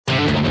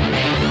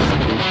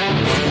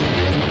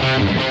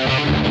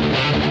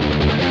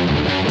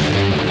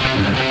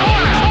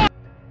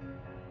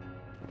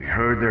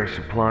there are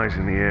supplies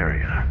in the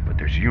area, but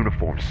there's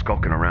uniforms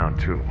skulking around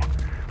too.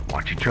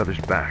 Watch each other's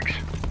backs.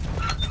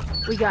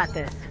 We got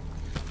this.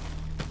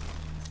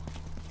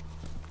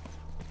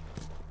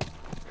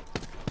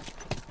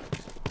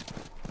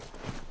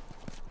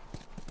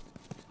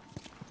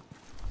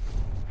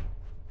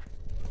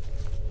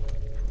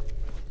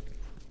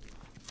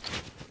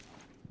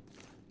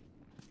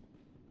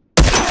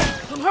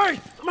 I'm hurt!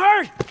 I'm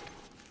hurt!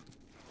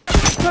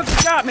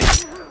 Tucker got me!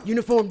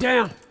 Uniform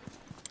down!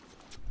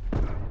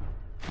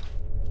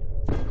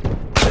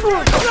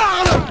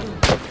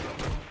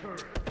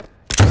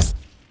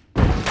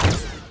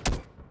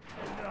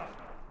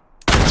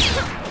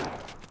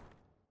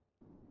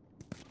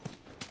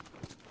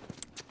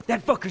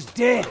 That fucker's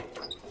dead!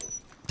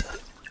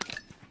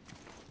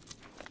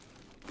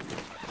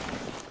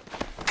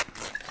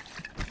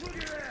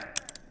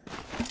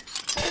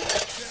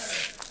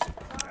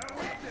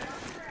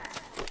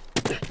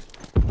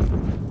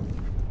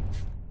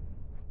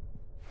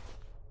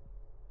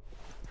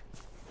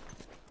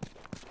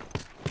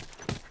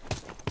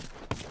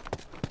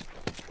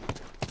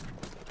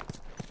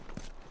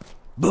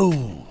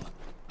 Boom!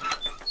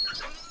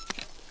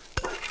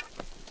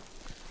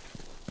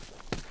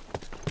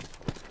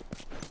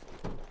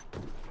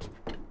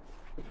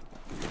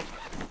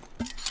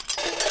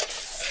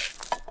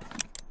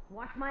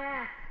 Watch my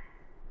ass.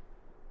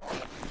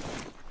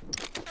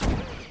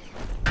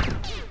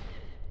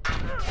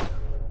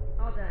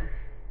 All done.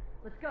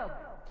 Let's go.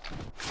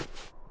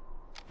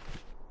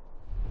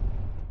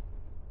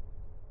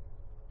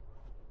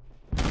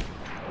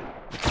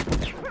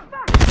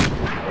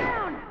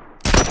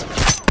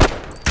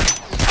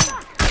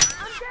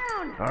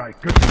 Alright,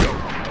 good to go.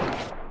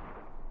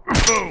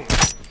 Boom!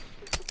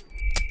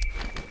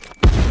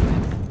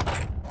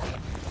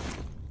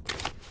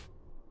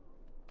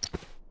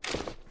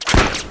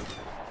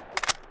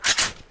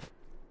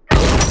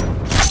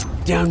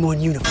 Down one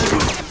uniform.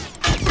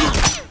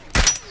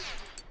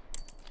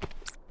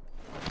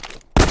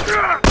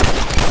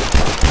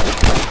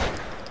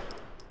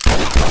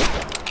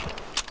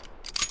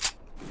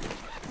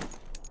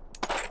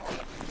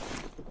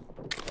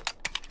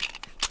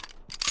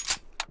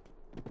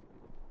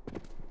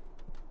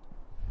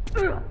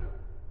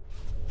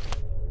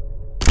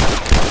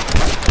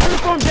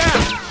 Uniform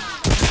down!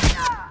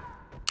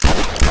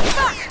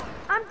 Fuck!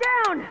 I'm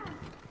down!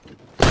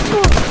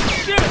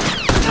 Shit!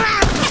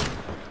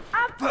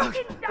 I'm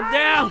fucking dying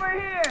down. over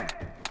here!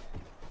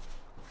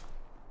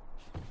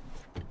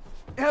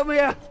 Help me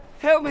out!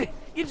 Help me!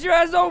 Get your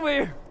ass over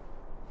here!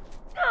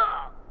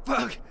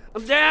 Fuck!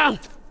 I'm down!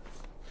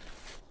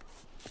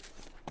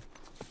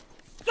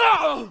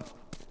 No!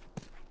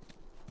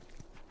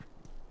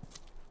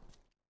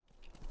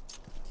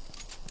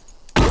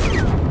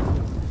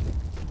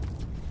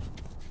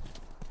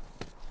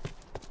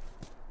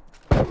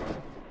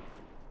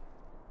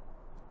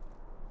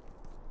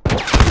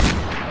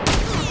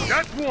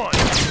 That's one!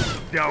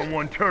 Down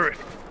one turret.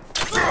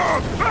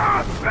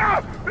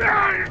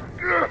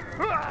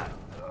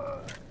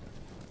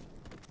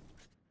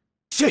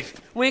 Shit!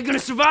 We ain't gonna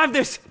survive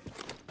this!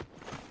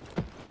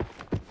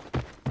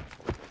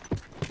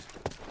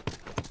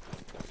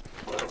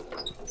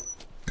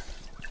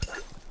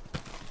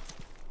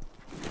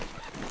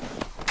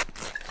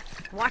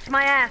 Watch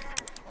my ass.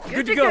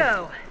 Good to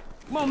go.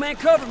 Come on, man,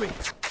 cover me!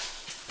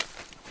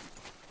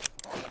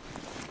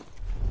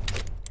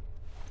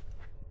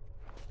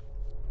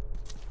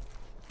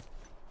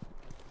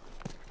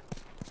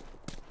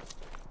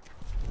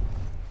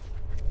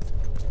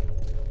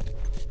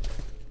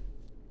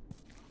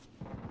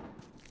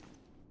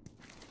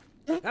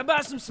 How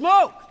about some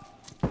smoke?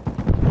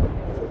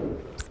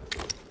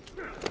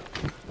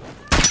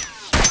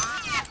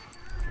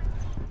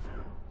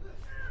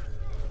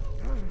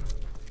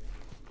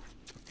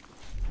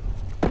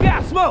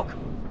 Yeah, smoke!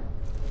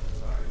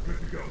 Good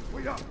to go.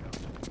 Wait up.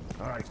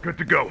 Alright, good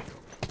to go.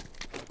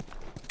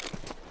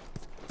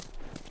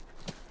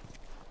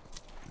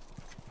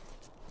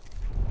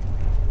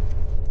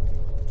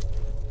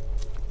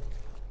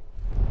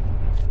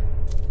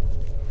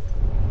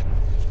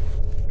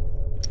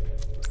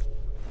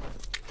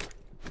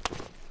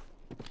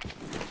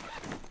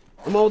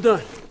 I'm all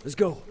done. Let's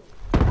go.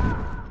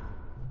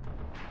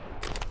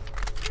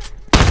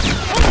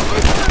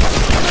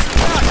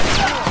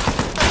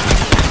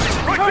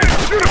 Right there!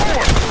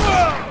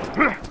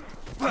 Uniform!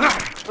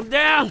 I'm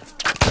down!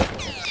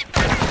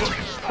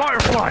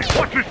 Firefly,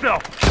 watch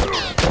yourself!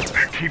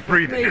 Keep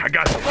breathing, I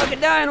got I'm you. fucking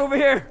dying over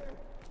here!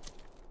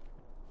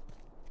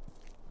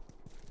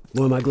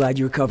 Boy, am I glad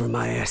you were covering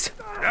my ass.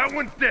 That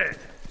one's dead.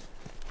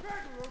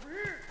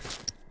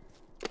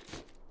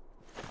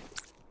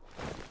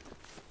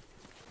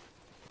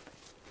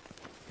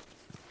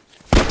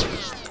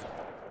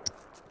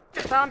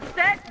 Bomb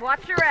set,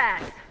 watch your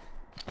ass.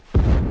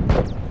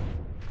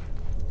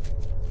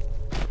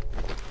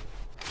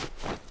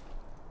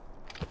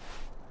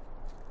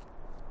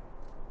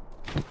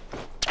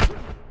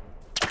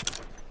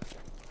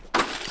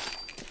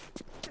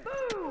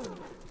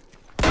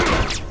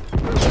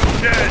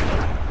 Dead.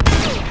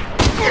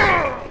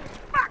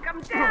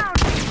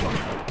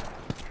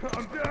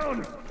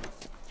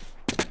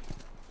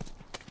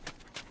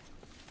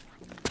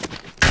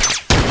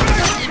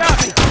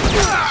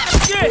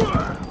 shit!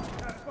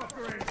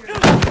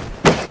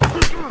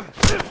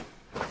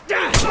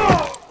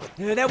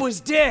 Yeah, that one's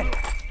dead.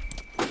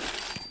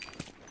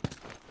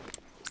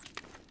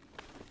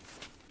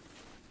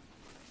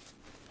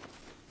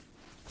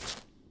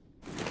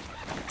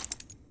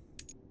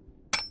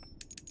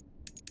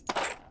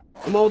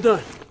 I'm all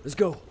done. Let's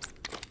go.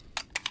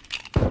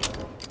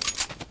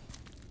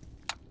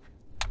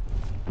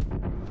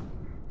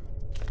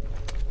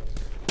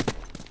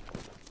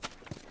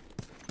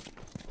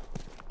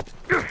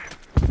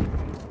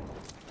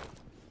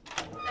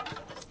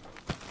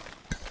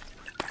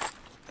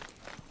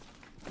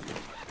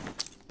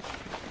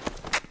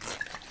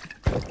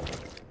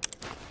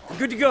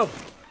 Good to go.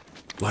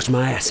 Watch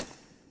my ass.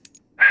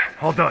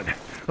 All done.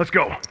 Let's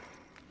go.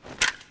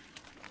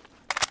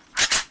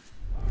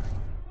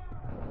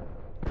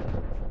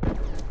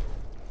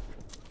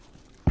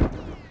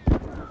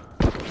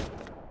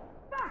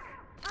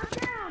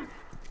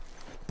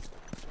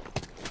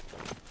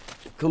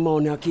 Come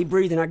on now, keep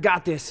breathing. I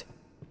got this.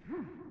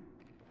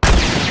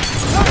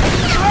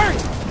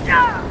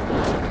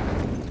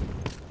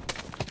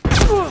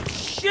 Oh,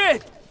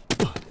 shit!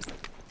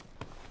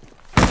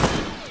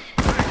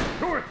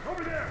 Doris,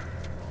 over there!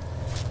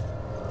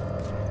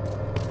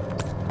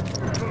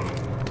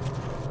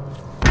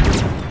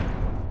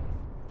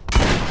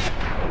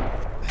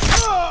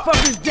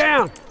 Fucker's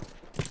down!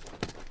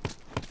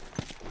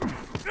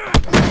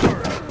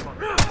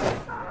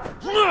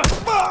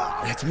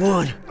 That's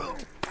one.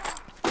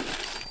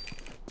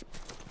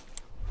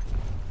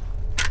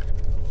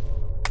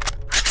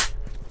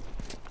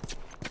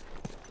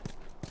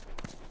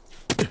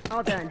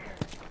 All done.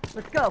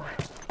 Let's go.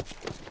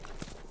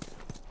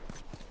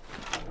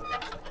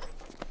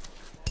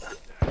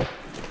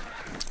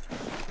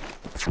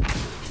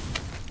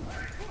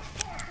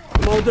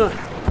 I'm all done.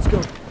 Let's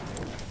go.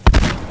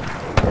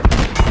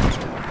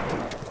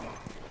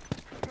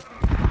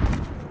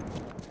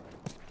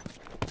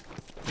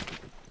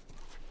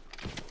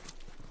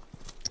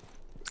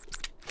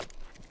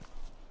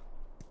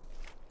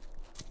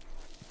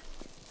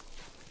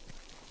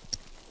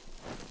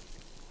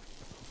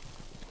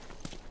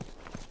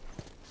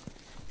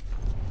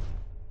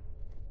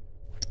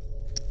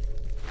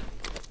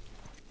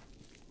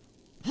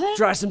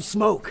 Try some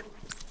smoke.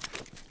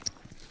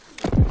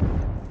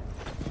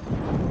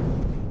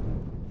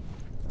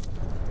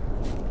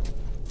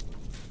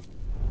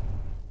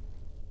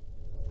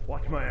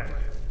 Watch my ass.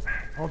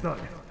 All done.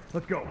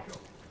 Let's go.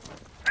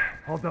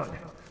 All done.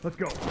 Let's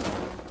go.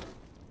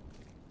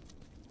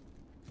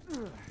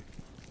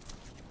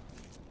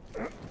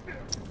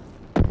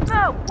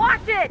 No,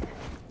 watch it!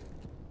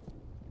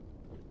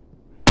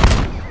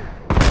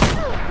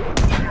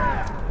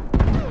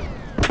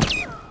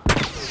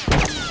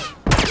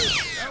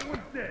 That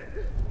one's dead.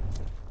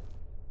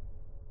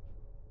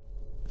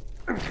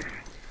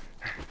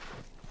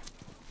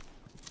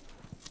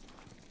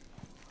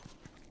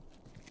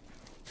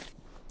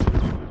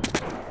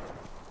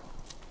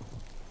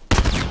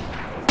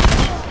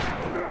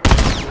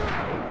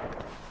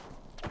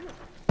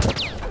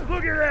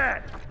 Look at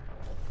that!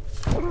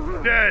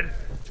 Dead!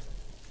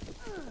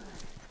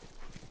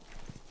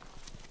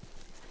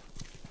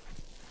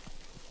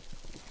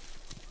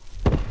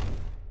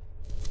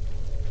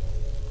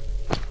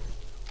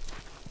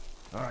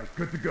 Alright,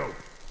 good to go.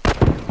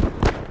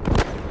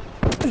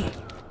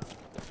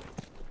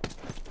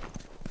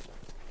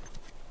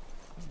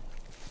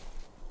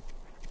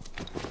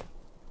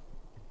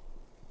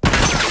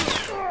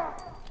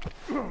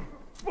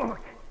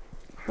 Fuck!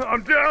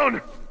 I'm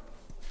down!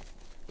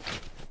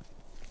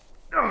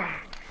 Oh,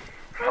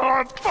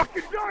 I'm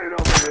fucking dying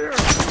over here!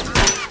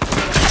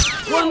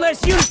 One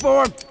less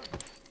uniform!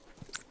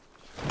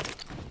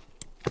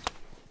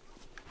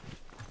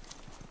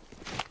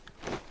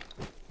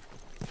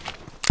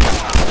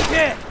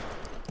 Yeah!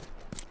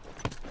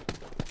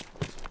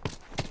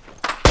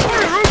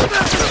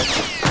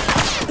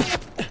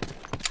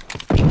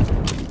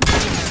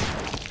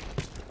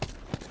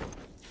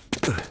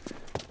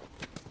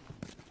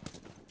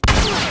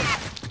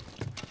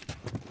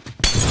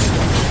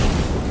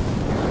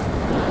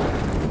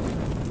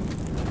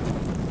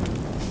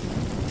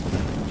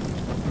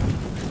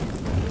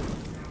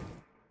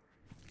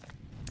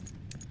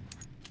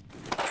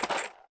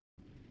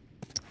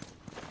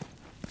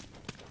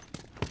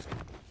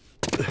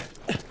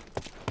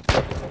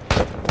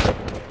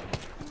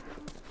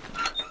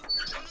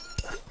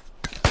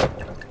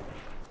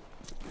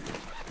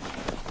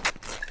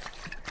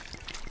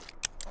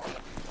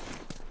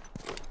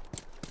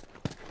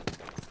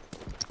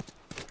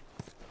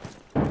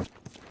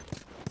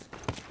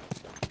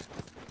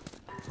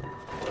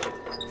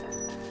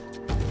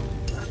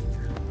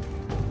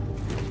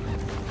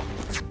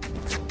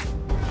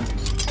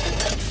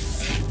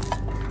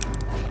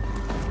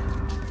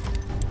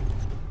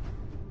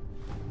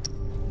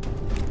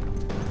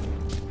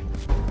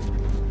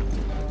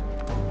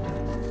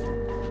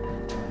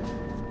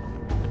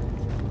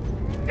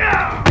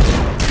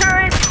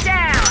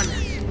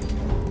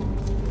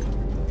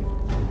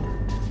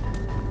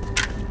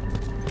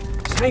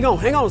 Hang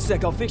on a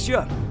sec, I'll fix you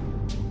up.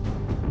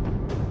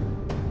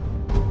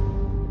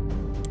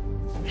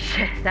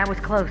 Shit, that was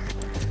close.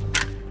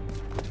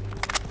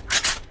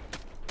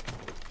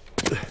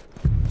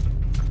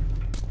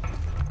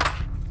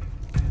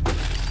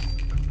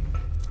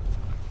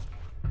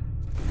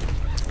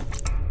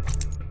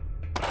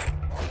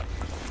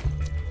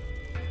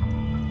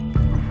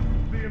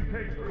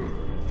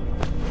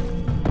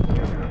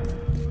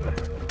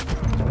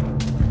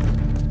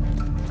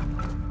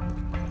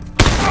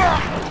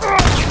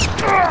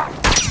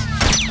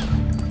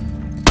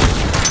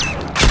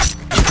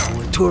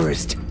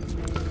 Tourist.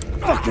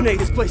 Fucking A,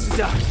 this place is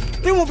out.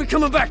 They won't be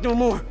coming back no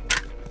more.